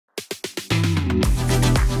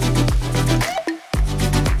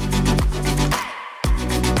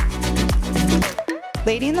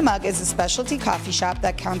Lady in the Mug is a specialty coffee shop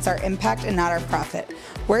that counts our impact and not our profit.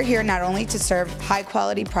 We're here not only to serve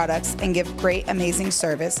high-quality products and give great, amazing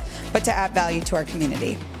service, but to add value to our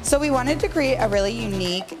community. So we wanted to create a really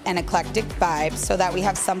unique and eclectic vibe so that we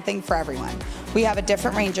have something for everyone. We have a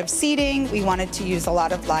different range of seating. We wanted to use a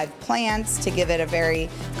lot of live plants to give it a very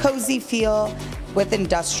cozy feel with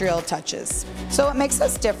industrial touches. So what makes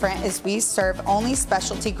us different is we serve only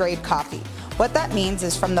specialty grade coffee. What that means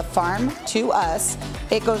is from the farm to us,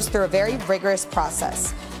 it goes through a very rigorous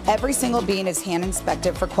process. Every single bean is hand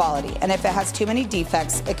inspected for quality, and if it has too many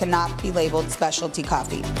defects, it cannot be labeled specialty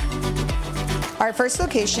coffee. Our first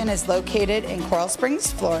location is located in Coral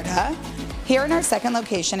Springs, Florida. Here in our second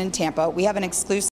location in Tampa, we have an exclusive